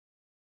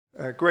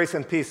Grace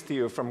and peace to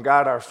you from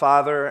God our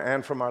Father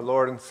and from our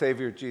Lord and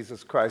Savior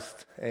Jesus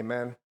Christ.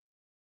 Amen.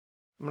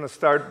 I'm going to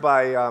start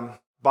by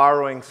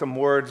borrowing some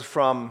words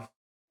from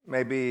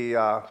maybe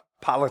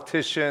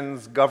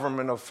politicians,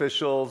 government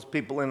officials,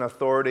 people in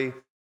authority.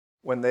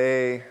 When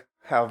they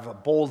have a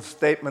bold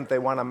statement they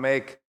want to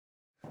make,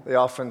 they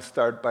often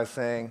start by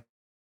saying,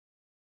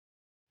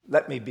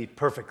 "Let me be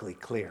perfectly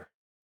clear.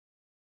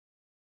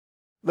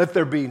 Let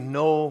there be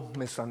no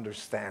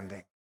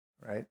misunderstanding,"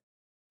 right?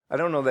 I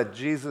don't know that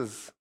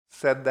Jesus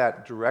said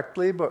that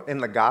directly, but in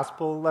the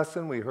gospel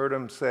lesson, we heard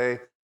him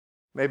say,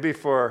 maybe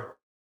for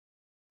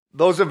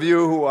those of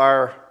you who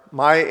are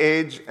my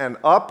age and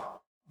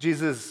up,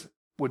 Jesus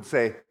would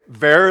say,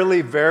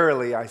 "Verily,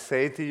 verily, I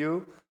say to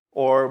you,"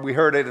 or we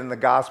heard it in the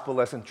gospel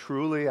lesson,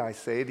 "Truly, I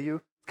say to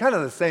you." Kind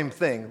of the same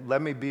thing.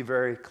 Let me be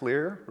very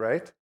clear,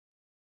 right?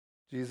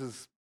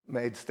 Jesus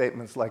made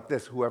statements like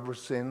this: whoever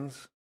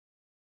sins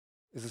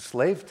is a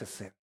slave to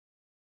sin.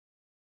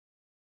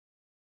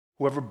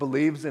 Whoever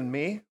believes in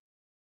me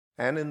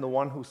and in the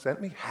one who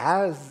sent me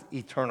has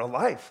eternal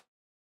life.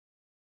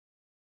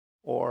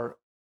 Or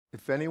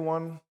if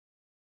anyone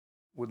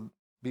would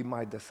be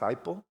my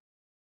disciple,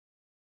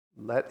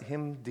 let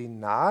him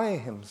deny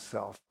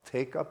himself,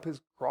 take up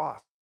his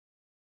cross,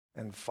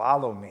 and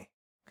follow me.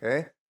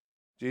 Okay?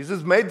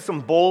 Jesus made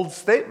some bold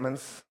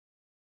statements,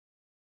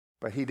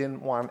 but he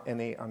didn't want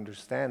any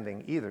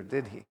understanding either,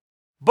 did he?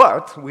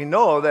 But we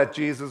know that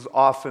Jesus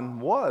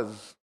often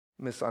was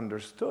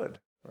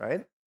misunderstood.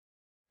 Right?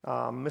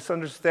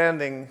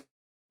 Misunderstanding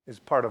is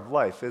part of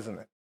life, isn't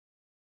it?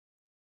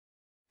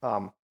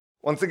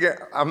 Once again,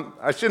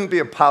 I shouldn't be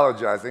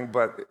apologizing,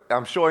 but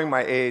I'm showing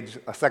my age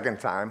a second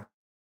time.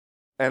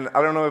 And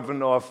I don't even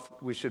know if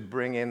we should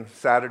bring in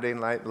Saturday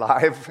Night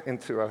Live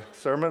into a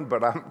sermon,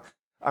 but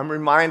I'm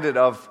reminded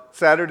of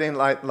Saturday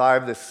Night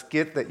Live, the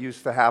skit that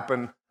used to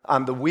happen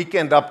on the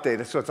Weekend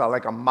Update. So it's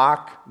like a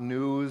mock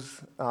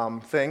news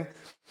thing.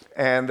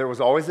 And there was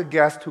always a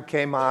guest who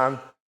came on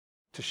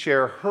to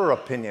share her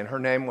opinion. Her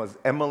name was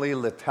Emily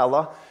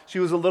Litella. She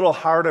was a little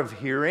hard of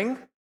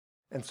hearing,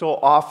 and so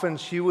often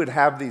she would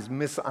have these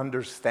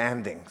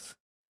misunderstandings.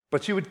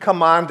 But she would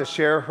come on to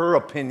share her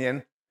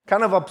opinion,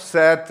 kind of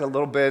upset a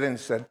little bit, and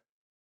said,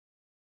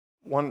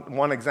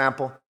 one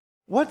example,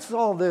 "What's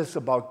all this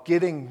about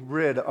getting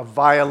rid of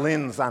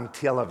violins on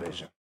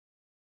television?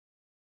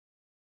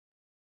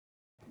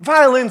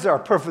 Violins are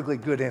a perfectly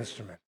good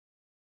instrument.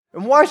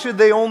 And why should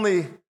they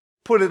only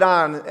put it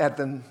on at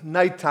the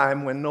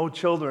nighttime when no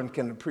children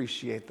can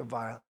appreciate the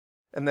violin?"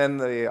 And then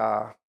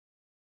the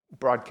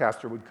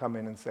broadcaster would come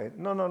in and say,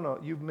 No,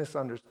 you've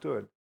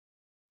misunderstood.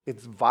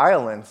 It's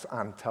violence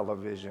on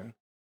television.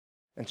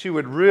 And she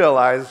would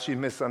realize she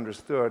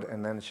misunderstood,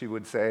 and then she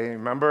would say,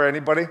 "Remember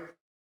anybody?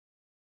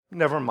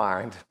 Never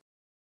mind."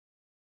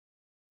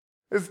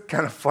 It's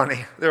kind of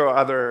funny. There are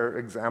other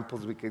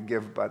examples we could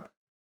give, but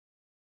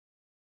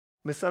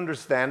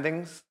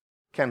misunderstandings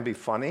can be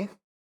funny.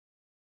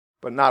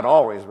 But not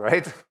always,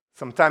 right?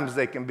 Sometimes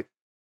they can be.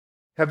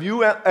 Have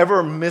you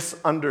ever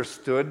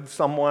misunderstood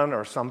someone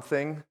or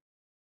something,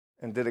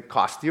 and did it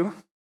cost you?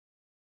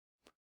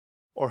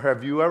 Or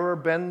have you ever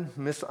been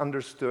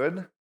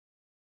misunderstood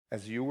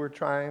as you were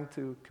trying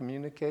to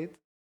communicate,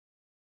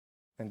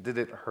 and did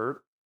it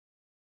hurt?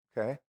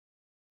 Okay?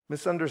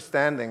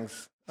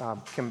 Misunderstandings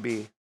can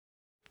be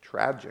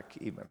tragic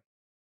even.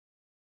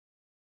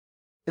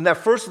 In that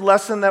first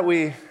lesson that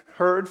we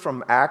heard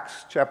from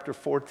Acts chapter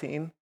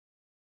 14,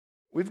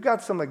 we've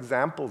got some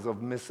examples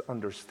of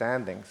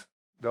misunderstandings,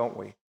 don't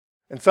we?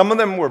 And some of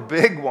them were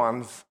big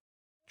ones,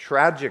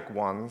 tragic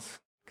ones,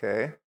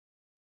 okay?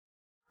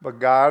 But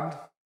God,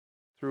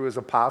 through his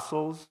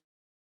apostles,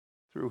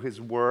 through his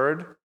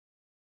word,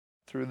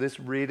 through this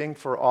reading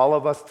for all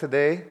of us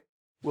today,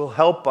 will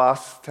help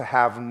us to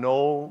have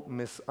no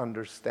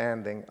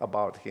misunderstanding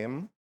about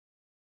him,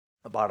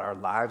 about our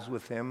lives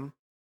with him,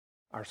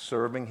 our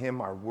serving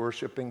him, our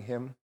worshiping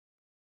him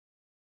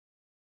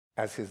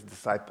as his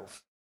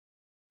disciples.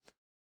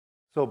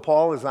 So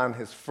Paul is on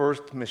his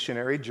first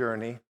missionary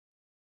journey,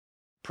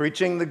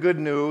 preaching the good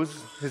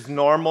news. His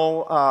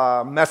normal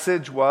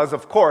message was,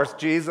 of course,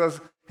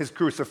 Jesus, his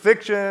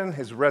crucifixion,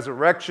 his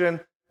resurrection,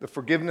 the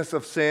forgiveness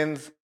of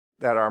sins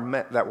that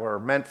were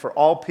meant for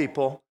all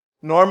people.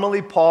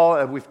 Normally,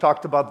 Paul, we've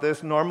talked about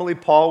this, normally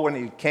Paul, when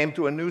he came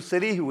to a new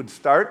city, he would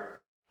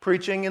start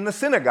preaching in the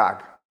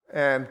synagogue.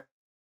 And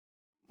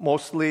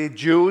mostly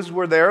Jews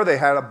were there. They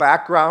had a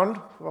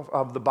background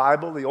of the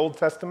Bible, the Old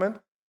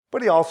Testament.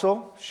 But he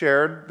also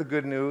shared the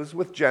good news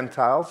with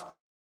Gentiles.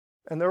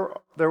 And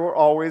there were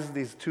always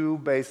these two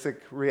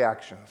basic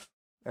reactions.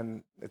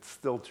 And it's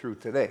still true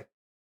today.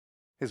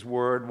 His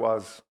word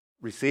was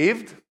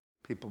received.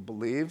 People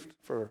believed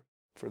for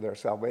their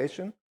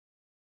salvation.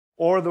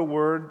 Or the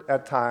word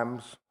at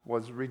times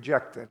was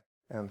rejected.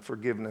 And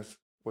forgiveness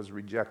was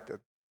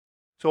rejected.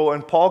 So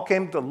when Paul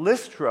came to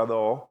Lystra,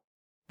 though,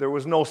 there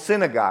was no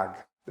synagogue.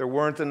 There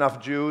weren't enough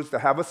Jews to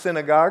have a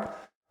synagogue.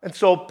 And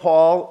so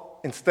Paul,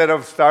 instead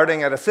of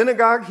starting at a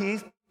synagogue, he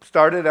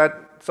started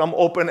at some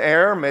open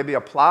air, maybe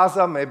a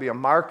plaza, maybe a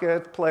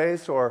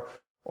marketplace, or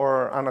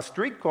on a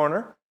street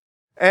corner.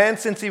 And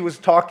since he was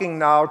talking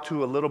now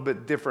to a little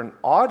bit different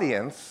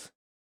audience,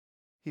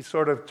 he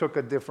sort of took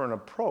a different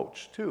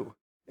approach too.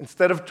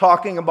 Instead of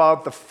talking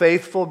about the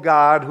faithful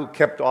God who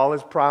kept all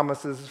his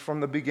promises from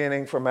the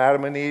beginning, from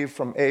Adam and Eve,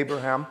 from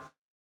Abraham,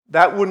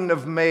 that wouldn't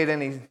have made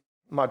any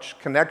much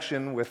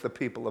connection with the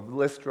people of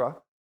Lystra.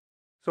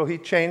 So he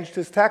changed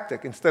his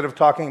tactic. Instead of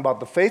talking about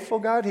the faithful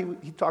God,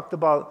 he talked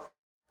about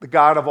the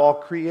God of all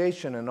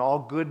creation and all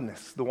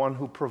goodness, the one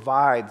who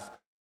provides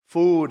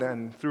food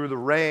and through the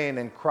rain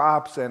and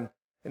crops, and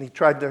he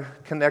tried to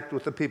connect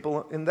with the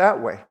people in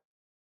that way,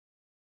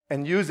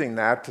 and using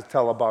that to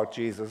tell about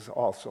Jesus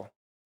also.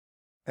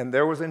 And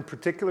there was in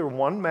particular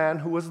one man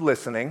who was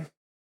listening.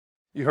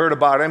 You heard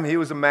about him. He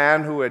was a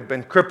man who had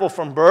been crippled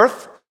from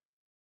birth.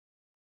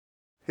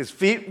 His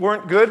feet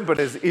weren't good, but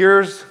his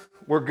ears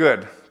were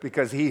good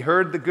because he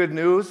heard the good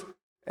news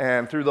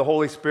and through the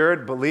Holy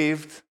Spirit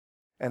believed.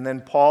 And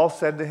then Paul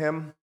said to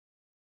him,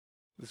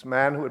 this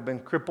man who had been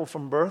crippled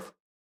from birth,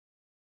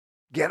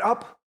 get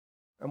up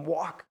and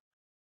walk.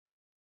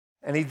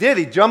 And he did.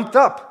 He jumped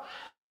up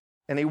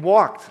and he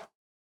walked.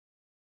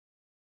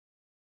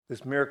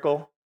 This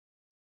miracle,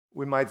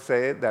 we might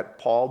say that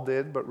Paul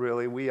did, but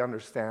really we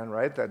understand,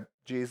 right, that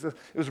Jesus,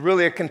 it was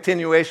really a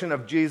continuation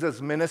of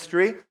Jesus'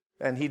 ministry,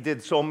 and he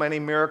did so many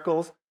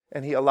miracles,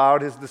 and he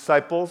allowed his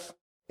disciples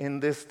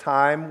in this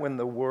time when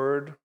the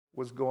word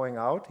was going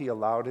out, he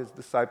allowed his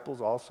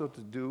disciples also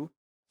to do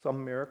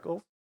some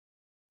miracles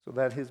so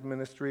that his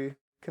ministry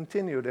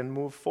continued and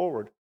moved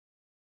forward.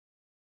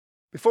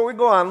 Before we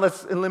go on,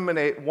 let's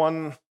eliminate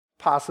one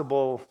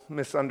possible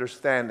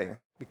misunderstanding,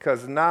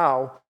 because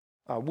now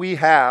we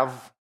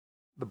have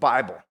the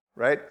Bible,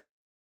 right?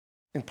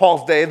 In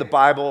Paul's day, the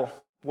Bible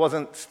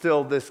wasn't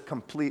still this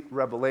complete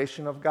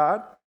revelation of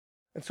God.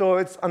 And so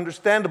it's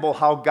understandable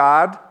how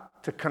God,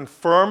 to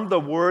confirm the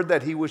word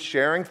that he was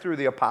sharing through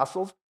the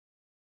apostles,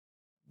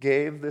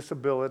 gave this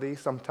ability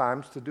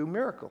sometimes to do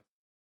miracles,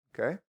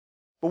 okay?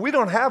 But we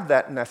don't have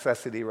that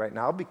necessity right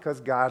now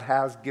because God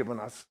has given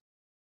us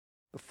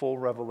the full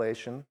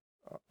revelation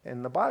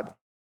in the Bible,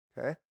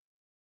 okay?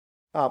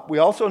 We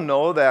also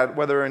know that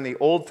whether in the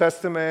Old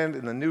Testament,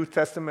 in the New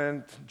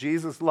Testament,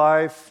 Jesus'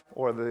 life,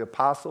 or the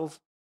apostles,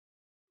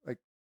 like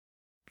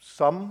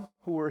some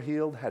who were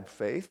healed had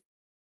faith,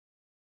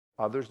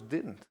 others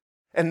didn't.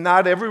 And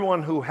not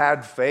everyone who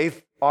had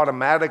faith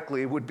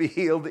automatically would be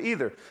healed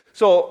either.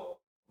 So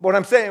what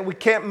I'm saying, we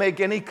can't make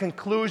any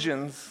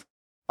conclusions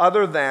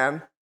other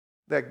than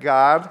that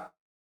God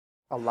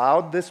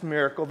allowed this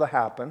miracle to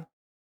happen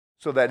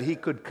so that he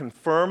could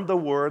confirm the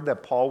word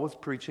that Paul was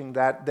preaching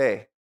that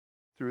day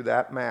through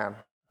that man,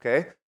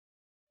 okay?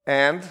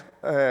 And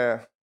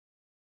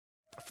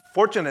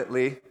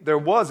fortunately, there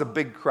was a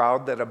big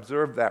crowd that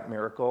observed that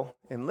miracle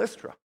in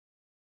Lystra.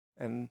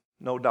 And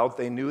no doubt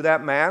they knew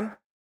that man.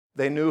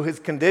 They knew his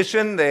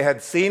condition. They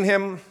had seen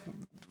him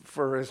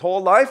for his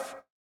whole life.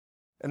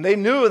 And they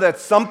knew that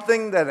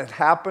something that had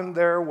happened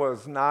there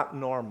was not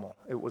normal.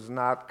 It was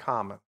not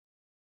common.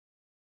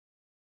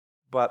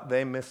 But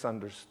they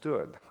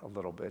misunderstood a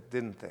little bit,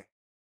 didn't they?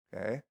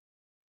 Okay?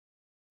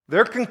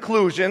 Their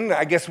conclusion,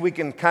 I guess we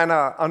can kind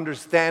of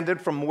understand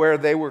it from where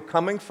they were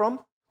coming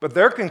from, but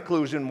their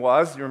conclusion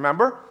was, you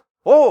remember?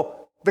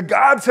 Oh, the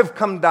gods have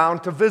come down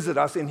to visit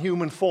us in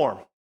human form.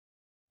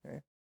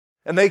 Okay?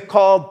 And they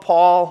called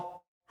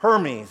Paul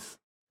Hermes,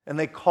 and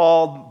they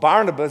called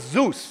Barnabas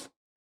Zeus.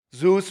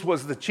 Zeus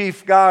was the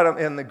chief god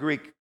in the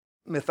Greek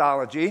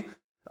mythology,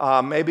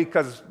 maybe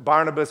because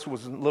Barnabas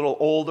was a little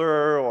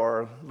older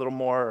or a little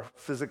more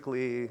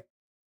physically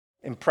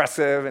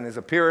impressive in his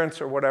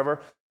appearance or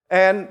whatever.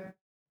 And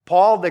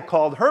Paul, they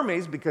called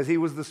Hermes because he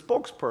was the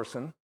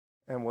spokesperson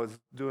and was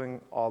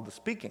doing all the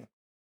speaking.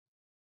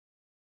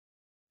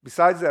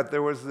 Besides that,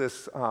 there was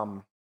this,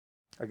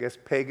 I guess,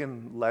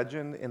 pagan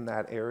legend in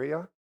that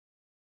area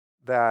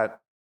that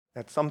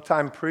at some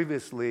time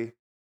previously,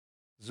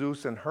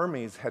 Zeus and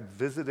Hermes had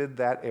visited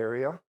that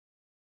area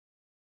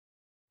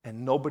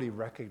and nobody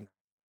recognized it.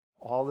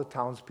 All the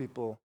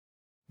townspeople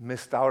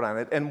missed out on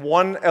it. And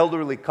one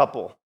elderly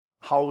couple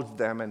housed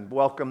them and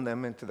welcomed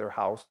them into their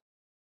house.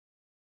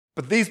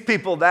 But these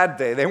people that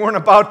day, they weren't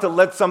about to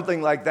let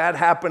something like that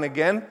happen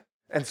again.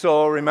 And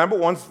so remember,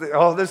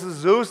 this is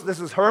Zeus, this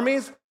is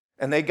Hermes,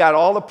 and they got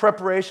all the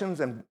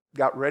preparations and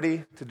got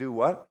ready to do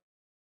what?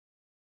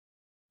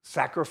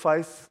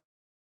 Sacrifice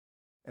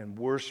and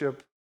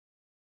worship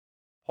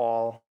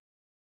Paul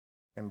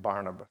and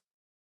Barnabas.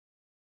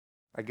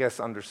 I guess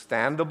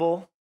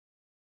understandable,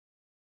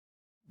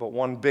 but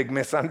one big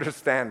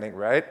misunderstanding,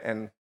 right?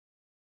 And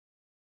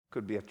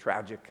could be a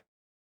tragic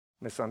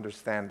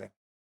misunderstanding.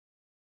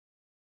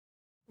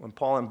 When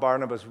Paul and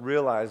Barnabas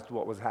realized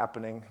what was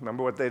happening,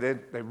 remember what they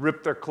did? They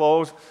ripped their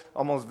clothes,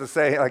 almost to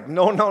say, like,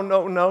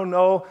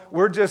 no.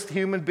 We're just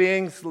human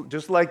beings,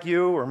 just like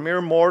you. We're mere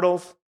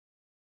mortals.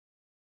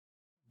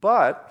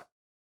 But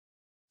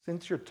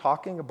since you're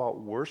talking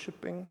about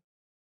worshiping,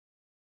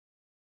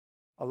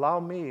 allow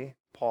me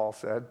Paul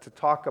said, to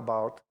talk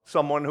about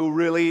someone who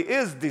really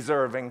is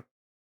deserving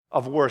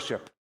of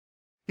worship.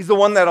 He's the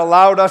one that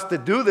allowed us to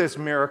do this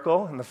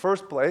miracle in the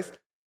first place.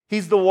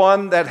 He's the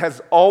one that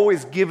has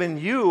always given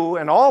you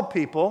and all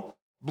people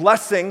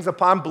blessings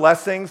upon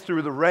blessings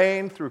through the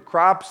rain, through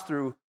crops,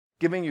 through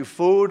giving you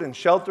food and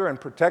shelter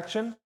and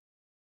protection.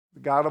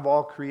 The God of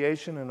all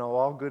creation and of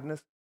all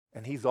goodness.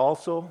 And he's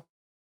also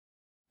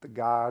the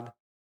God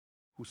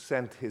who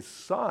sent his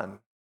Son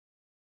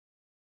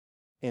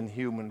in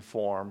human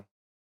form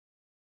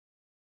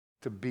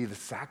to be the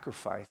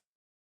sacrifice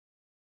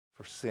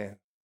for sin,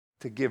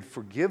 to give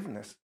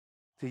forgiveness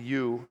to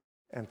you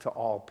and to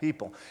all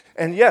people.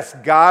 And yes,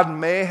 God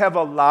may have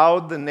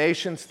allowed the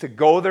nations to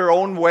go their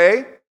own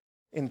way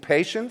in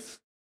patience,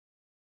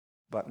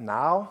 but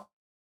now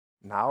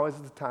is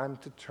the time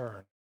to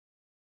turn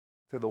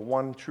to the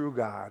one true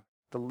God,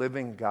 the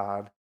living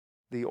God,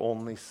 the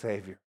only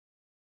Savior.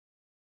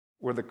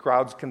 Were the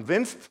crowds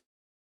convinced?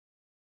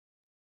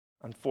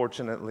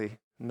 Unfortunately,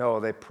 no.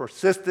 They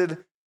persisted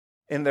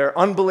in their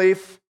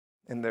unbelief,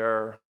 in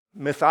their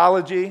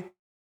mythology.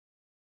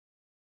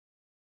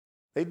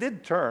 They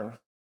did turn,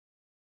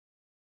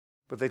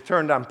 but they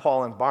turned on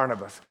Paul and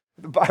Barnabas.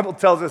 The Bible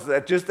tells us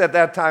that just at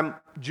that time,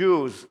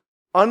 Jews,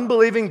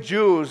 unbelieving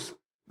Jews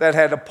that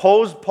had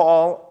opposed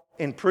Paul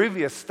in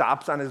previous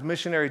stops on his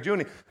missionary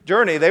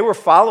journey, they were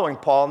following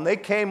Paul, and they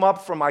came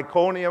up from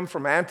Iconium,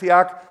 from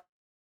Antioch,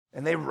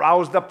 and they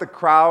roused up the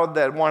crowd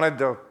that wanted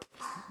to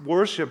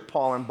worship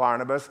Paul and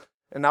Barnabas.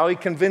 And now he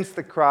convinced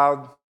the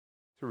crowd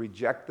to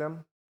reject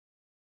them.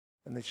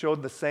 And they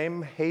showed the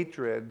same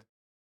hatred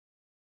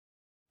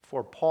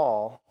for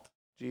Paul,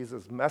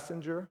 Jesus'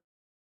 messenger,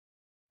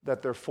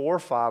 that their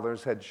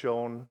forefathers had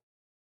shown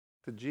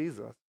to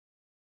Jesus.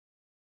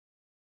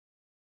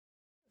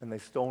 And they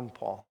stoned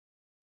Paul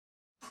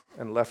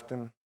and left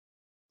him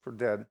for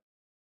dead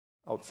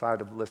outside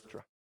of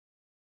Lystra.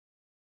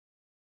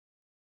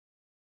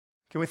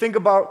 Can we think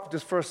about,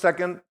 just for a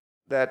second,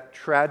 that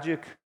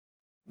tragic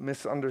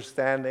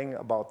misunderstanding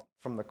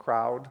from the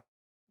crowd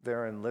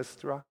there in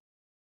Lystra?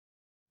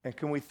 And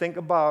can we think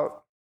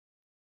about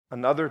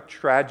another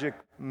tragic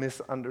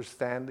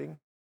misunderstanding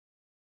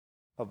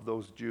of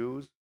those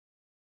Jews?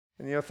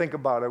 And think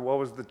about it. What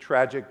was the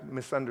tragic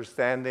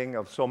misunderstanding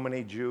of so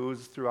many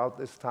Jews throughout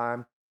this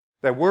time?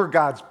 That we're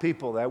God's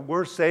people, that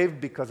we're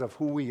saved because of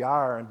who we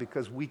are and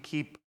because we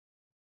keep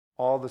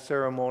all the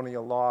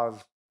ceremonial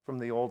laws from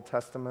the Old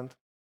Testament.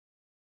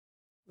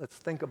 Let's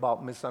think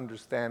about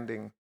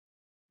misunderstanding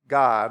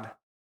God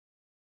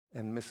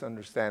and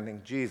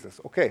misunderstanding Jesus.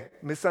 Okay,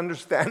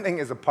 misunderstanding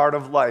is a part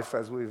of life,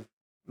 as we've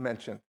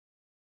mentioned.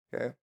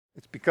 Okay,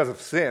 it's because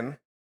of sin.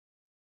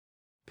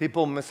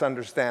 People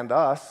misunderstand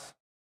us.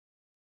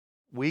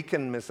 We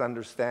can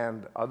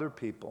misunderstand other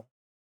people.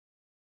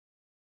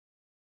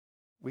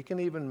 We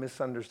can even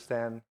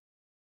misunderstand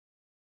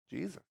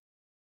Jesus.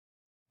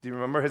 Do you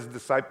remember his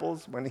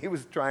disciples when he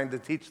was trying to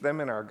teach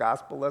them in our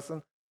gospel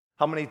lesson?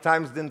 How many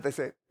times didn't they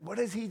say, what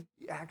is he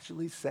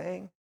actually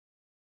saying?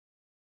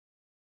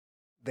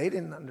 They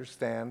didn't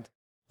understand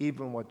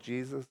even what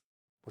Jesus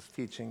was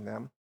teaching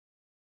them.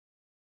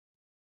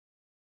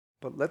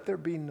 But let there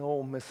be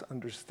no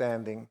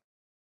misunderstanding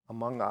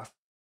among us,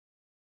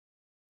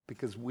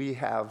 because we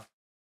have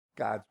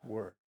God's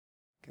word,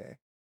 okay?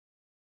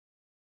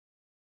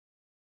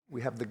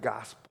 We have the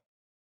gospel.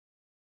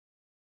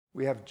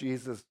 We have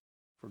Jesus'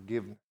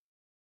 forgiveness.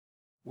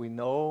 We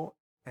know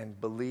and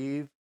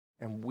believe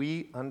and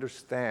we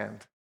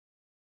understand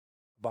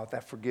about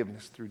that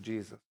forgiveness through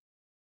Jesus.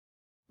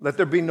 Let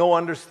there be no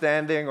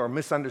understanding or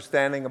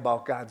misunderstanding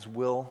about God's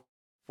will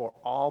for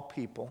all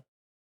people,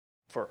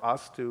 for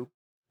us too.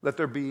 Let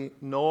there be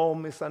no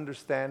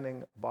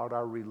misunderstanding about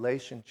our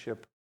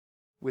relationship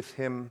with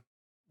him,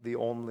 the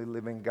only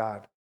living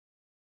God.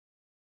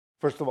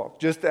 First of all,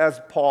 just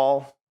as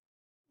Paul,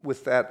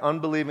 with that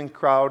unbelieving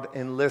crowd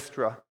in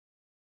Lystra,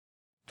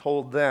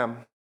 told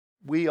them,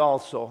 we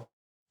also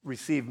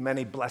receive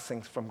many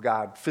blessings from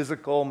God.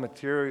 Physical,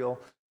 material,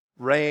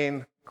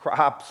 rain,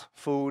 crops,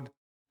 food.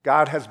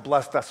 God has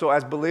blessed us. So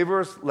as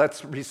believers,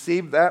 let's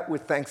receive that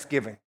with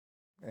thanksgiving.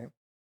 Okay?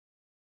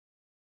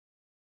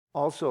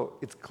 Also,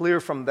 it's clear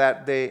from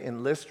that day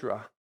in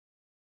Lystra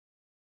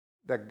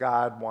that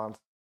God wants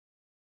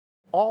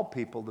all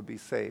people to be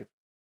saved.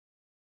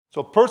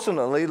 So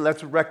personally,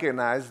 let's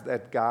recognize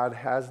that God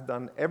has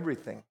done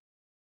everything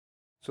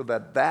so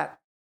that that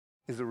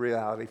is a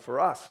reality for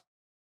us.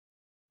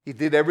 He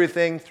did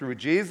everything through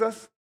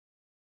Jesus,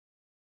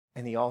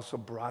 and he also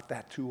brought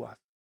that to us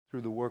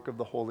through the work of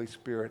the Holy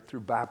Spirit,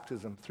 through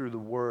baptism, through the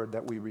word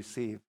that we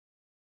receive.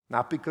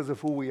 Not because of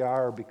who we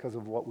are or because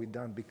of what we've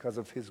done, because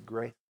of his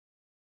grace.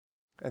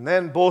 And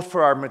then both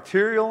for our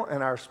material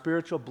and our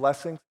spiritual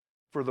blessings,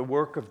 for the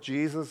work of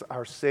Jesus,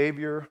 our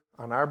Savior,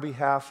 on our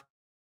behalf,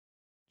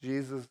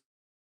 Jesus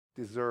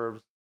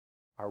deserves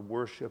our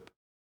worship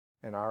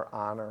and our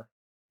honor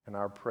and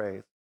our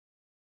praise.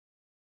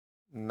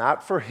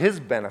 Not for his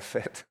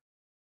benefit,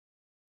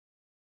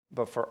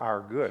 but for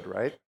our good,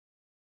 right?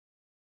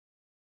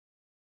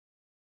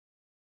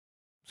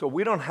 So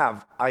we don't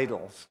have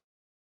idols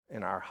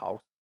in our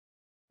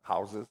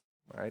houses,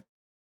 right?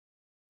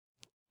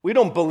 We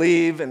don't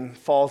believe in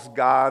false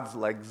gods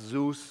like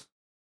Zeus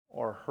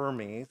or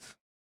Hermes,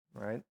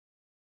 right?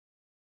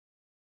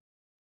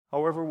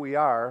 However,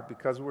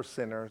 because we're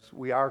sinners,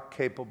 we are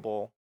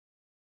capable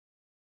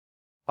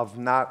of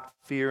not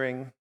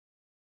fearing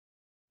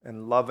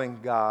and loving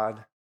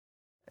God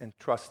and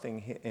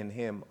trusting in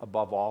Him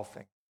above all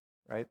things,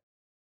 right?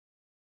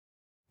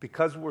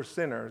 Because we're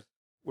sinners,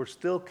 we're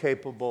still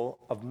capable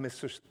of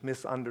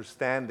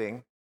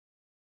misunderstanding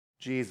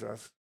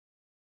Jesus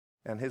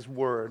and His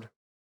Word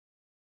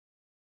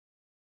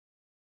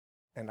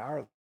and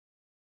our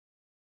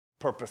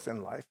purpose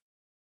in life.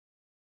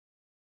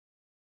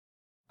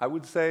 I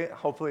would say,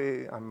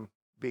 hopefully I'm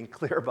being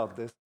clear about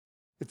this,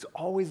 it's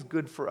always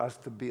good for us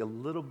to be a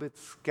little bit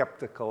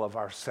skeptical of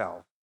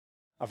ourselves,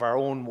 of our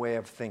own way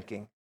of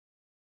thinking,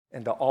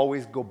 and to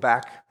always go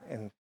back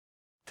and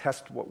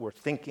test what we're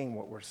thinking,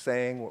 what we're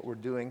saying, what we're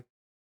doing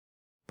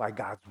by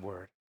God's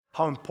Word.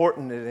 How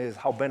important it is,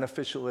 how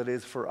beneficial it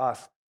is for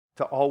us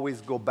to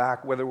always go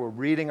back, whether we're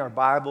reading our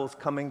Bibles,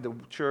 coming to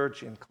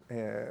church, in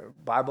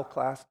Bible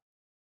class,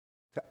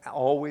 to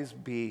always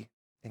be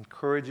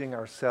encouraging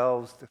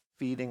ourselves, to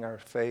feeding our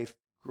faith,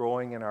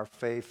 growing in our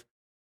faith,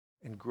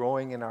 and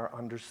growing in our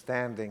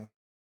understanding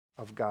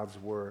of God's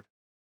Word.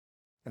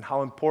 And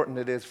how important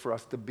it is for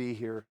us to be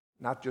here,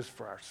 not just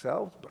for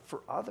ourselves, but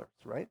for others,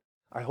 right?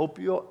 I hope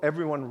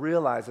everyone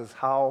realizes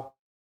how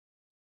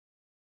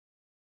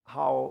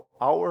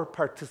our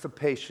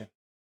participation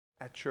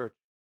at church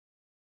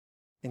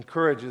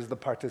encourages the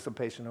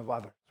participation of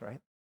others, right?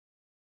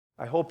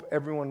 I hope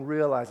everyone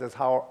realizes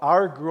how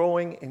our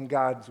growing in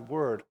God's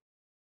Word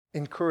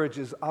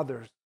encourages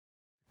others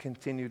to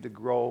continue to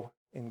grow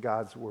in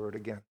God's Word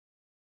again.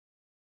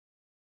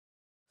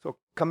 So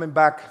coming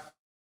back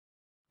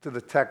to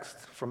the text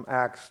from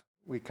Acts,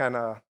 we kind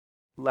of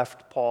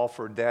left Paul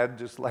for dead,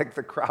 just like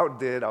the crowd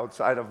did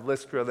outside of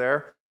Lystra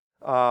there.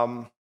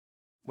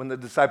 When the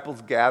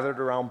disciples gathered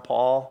around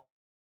Paul,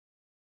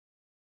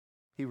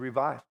 he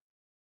revived.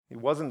 He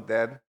wasn't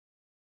dead.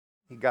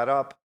 He got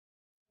up.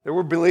 There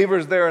were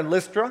believers there in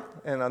Lystra,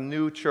 and a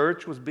new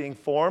church was being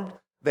formed.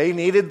 They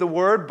needed the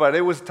word, but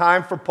it was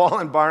time for Paul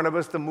and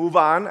Barnabas to move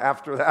on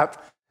after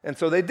that. And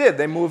so they did.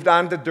 They moved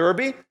on to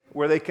Derbe,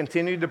 where they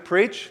continued to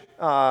preach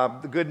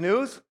the good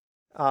news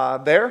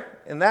there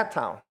in that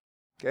town.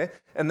 Okay?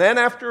 And then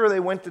after they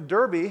went to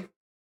Derbe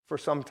for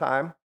some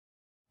time,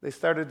 they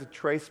started to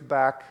trace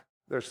back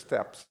their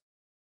steps.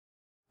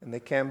 And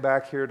they came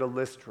back here to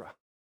Lystra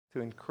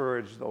to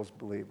encourage those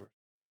believers.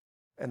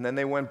 And then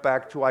they went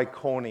back to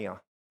Iconium,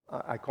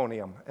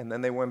 and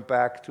then they went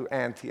back to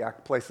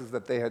Antioch, places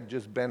that they had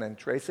just been in,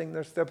 tracing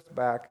their steps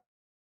back,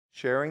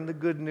 sharing the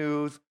good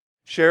news,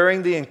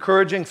 sharing the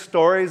encouraging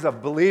stories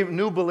of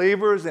new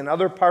believers in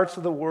other parts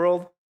of the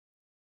world,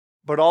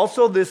 but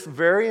also this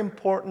very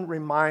important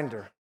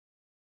reminder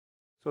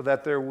so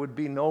that there would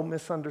be no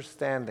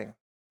misunderstanding,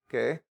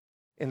 okay?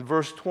 In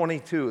verse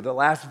 22, the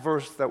last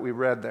verse that we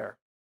read there,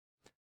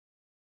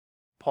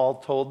 Paul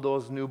told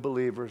those new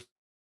believers,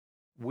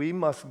 we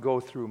must go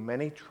through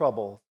many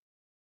troubles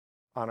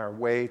on our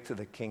way to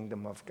the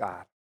kingdom of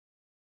God.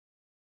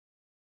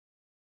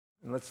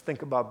 And let's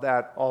think about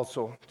that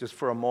also just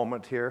for a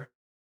moment here,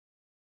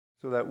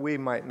 so that we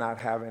might not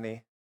have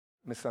any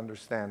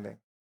misunderstanding.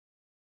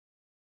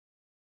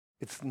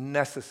 It's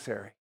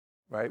necessary,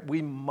 right?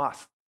 We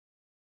must,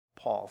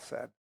 Paul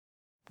said.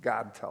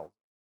 God tells.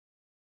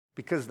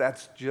 Because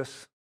that's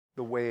just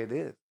the way it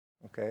is,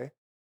 okay?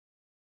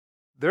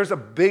 There's a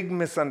big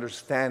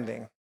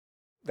misunderstanding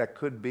that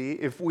could be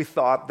if we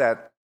thought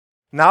that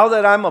now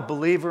that I'm a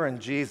believer in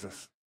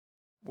Jesus,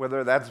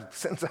 whether that's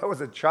since I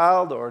was a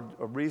child or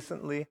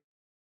recently,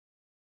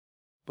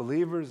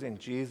 believers in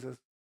Jesus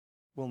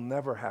will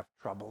never have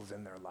troubles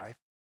in their life.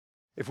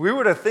 If we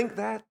were to think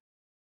that,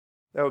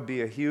 that would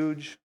be a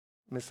huge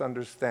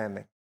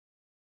misunderstanding.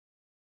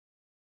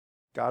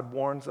 God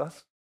warns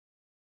us.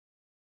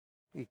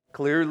 He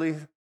clearly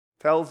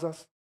tells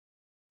us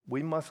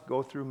we must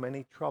go through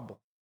many troubles.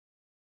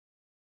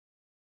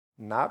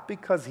 Not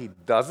because He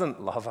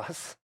doesn't love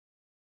us,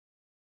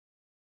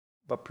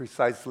 but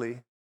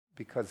precisely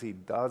because He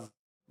does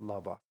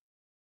love us.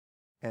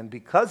 And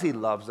because He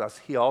loves us,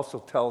 He also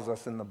tells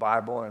us in the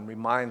Bible and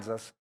reminds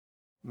us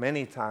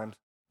many times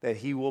that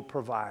He will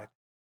provide,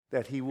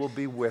 that He will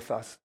be with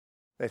us,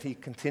 that He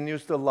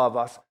continues to love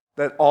us,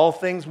 that all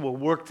things will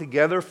work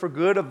together for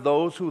good of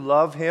those who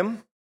love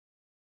Him,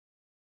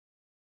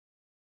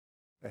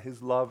 that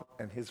His love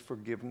and His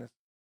forgiveness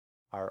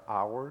are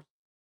ours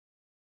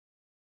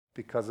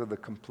because of the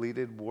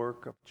completed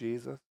work of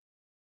Jesus.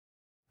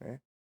 Okay?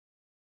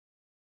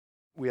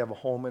 We have a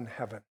home in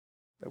heaven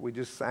that we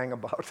just sang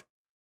about.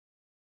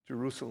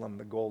 Jerusalem,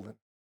 the golden,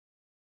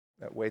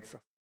 that waits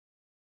us.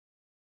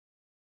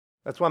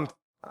 That's why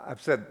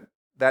I've said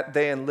that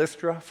day in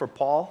Lystra for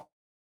Paul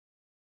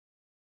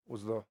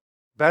was the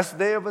best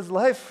day of his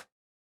life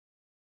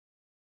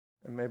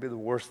and maybe the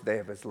worst day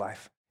of his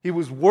life. He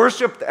was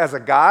worshipped as a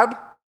god,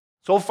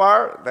 So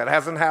far, that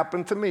hasn't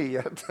happened to me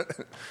yet.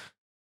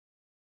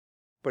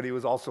 But he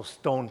was also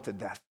stoned to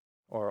death,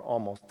 or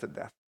almost to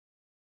death.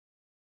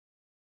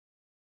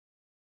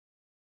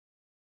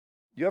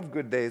 You have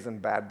good days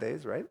and bad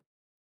days, right?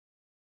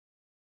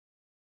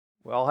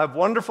 We all have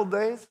wonderful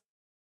days,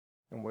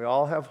 and we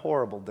all have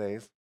horrible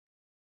days.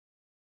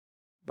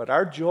 But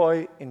our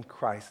joy in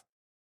Christ,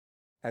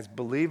 as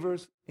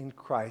believers in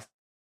Christ,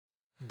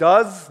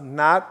 does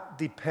not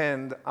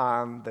depend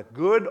on the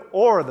good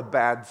or the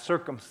bad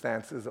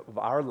circumstances of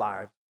our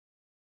lives.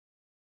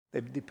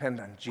 They depend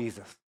on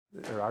Jesus.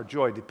 Our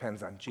joy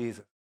depends on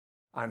Jesus,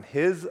 on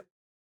his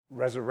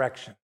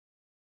resurrection,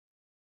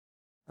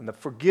 on the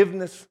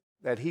forgiveness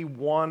that he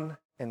won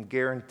and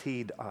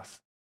guaranteed us,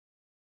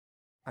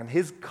 on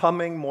his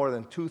coming more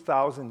than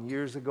 2,000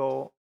 years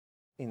ago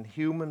in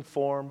human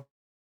form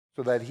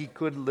so that he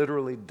could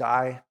literally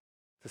die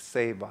to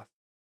save us.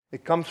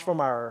 It comes from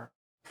our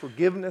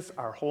forgiveness,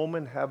 our home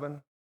in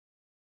heaven,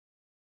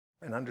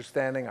 and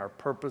understanding our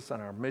purpose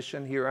and our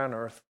mission here on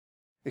earth.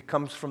 It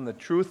comes from the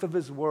truth of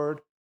his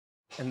word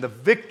and the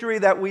victory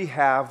that we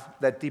have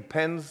that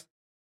depends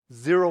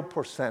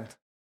 0%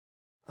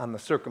 on the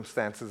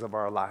circumstances of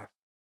our life.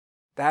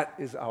 That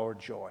is our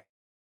joy.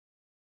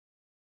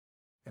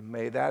 And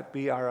may that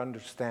be our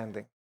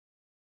understanding.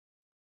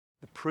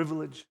 The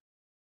privilege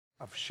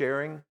of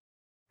sharing,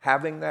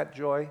 having that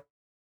joy,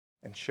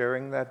 and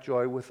sharing that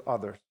joy with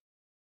others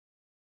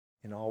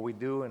in all we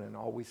do and in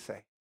all we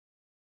say.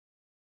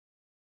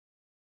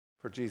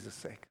 For Jesus'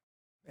 sake,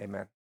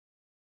 amen.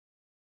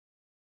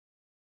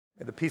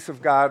 May the peace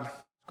of God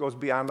goes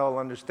beyond all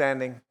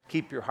understanding.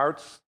 Keep your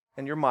hearts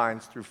and your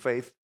minds through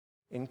faith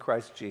in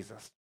Christ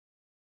Jesus.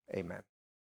 Amen.